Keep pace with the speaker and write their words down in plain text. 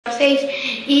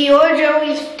vocês. E hoje eu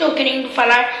estou querendo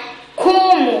falar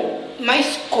como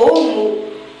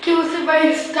que você vai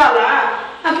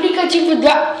instalar aplicativo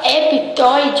da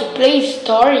Aptoide Play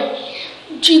Store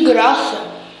de graça.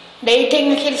 Daí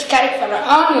tem aqueles caras que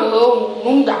falam,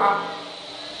 não dá.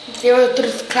 Tem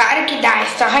outros, claro que dá, é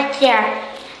só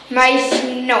hackear. Mas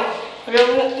não,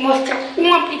 eu vou mostrar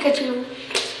um aplicativo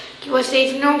que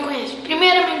vocês não conhecem.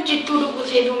 Primeiramente de tudo,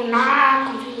 vocês vão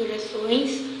na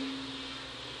configurações.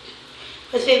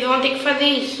 Vocês vão ter que fazer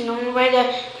isso, senão não vai dar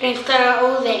para instalar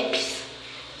os apps.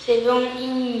 Vocês vão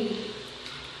em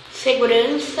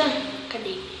segurança,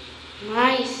 cadê?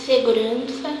 Mais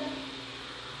segurança.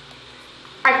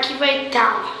 Aqui vai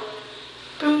estar,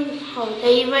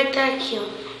 daí vai estar aqui, ó.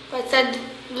 Vai estar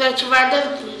desativada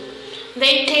as duas.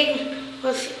 Daí tem,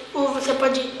 você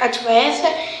pode ativar essa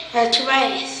e ativar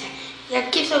essa. E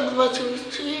aqui seu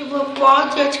dispositivo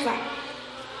pode ativar.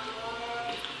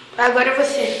 Agora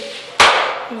você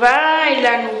vai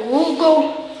lá no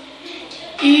Google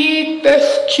e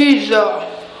pesquisa.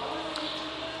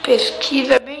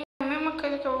 Pesquisa bem a mesma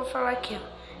coisa que eu vou falar aqui, ó.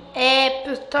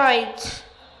 Aptoide.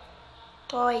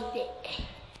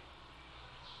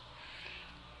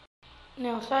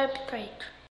 Não, só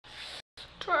Aptoide.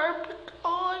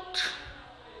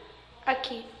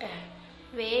 Aqui,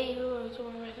 veio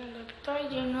uma versão do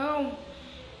Aptoide, não.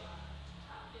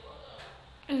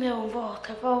 Não,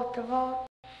 volta.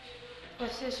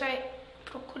 Você só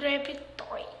procura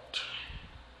Aptoide.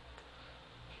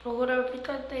 Procura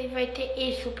Aptoide, daí vai ter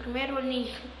esse, o primeiro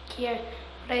link que é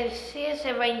aparecer,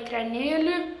 você vai entrar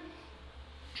nele.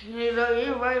 E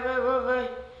daí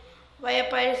vai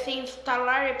aparecer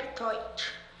instalar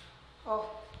Aptoide. Ó.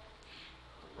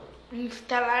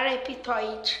 Instalar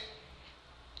Aptoide.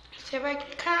 Você vai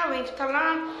clicar, vai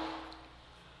instalar.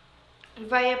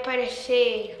 Vai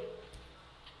aparecer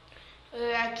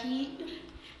aqui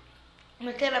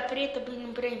uma tela preta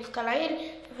pedindo para instalar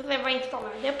ele. Você vai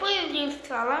instalar. Depois de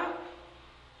instalar,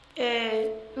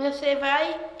 você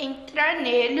vai entrar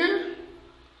nele.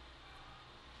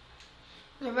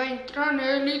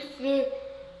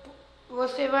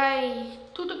 Você vai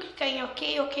tudo clicar em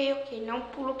ok. Não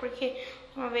pulo porque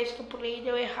uma vez que eu pulei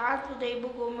deu errado, daí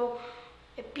bugou meu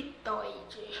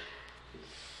Aptoide.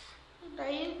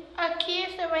 Daí aqui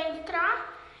você vai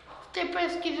entrar, você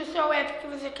pesquisa o seu app que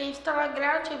você quer instalar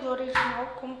grátis, original,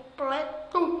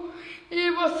 completo, e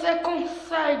você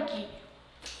consegue.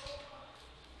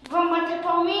 Vamos bater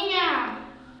palminha!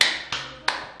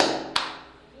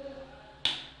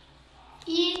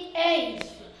 E é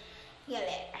isso,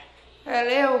 galera.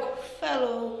 Valeu,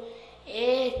 falou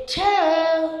e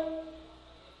tchau!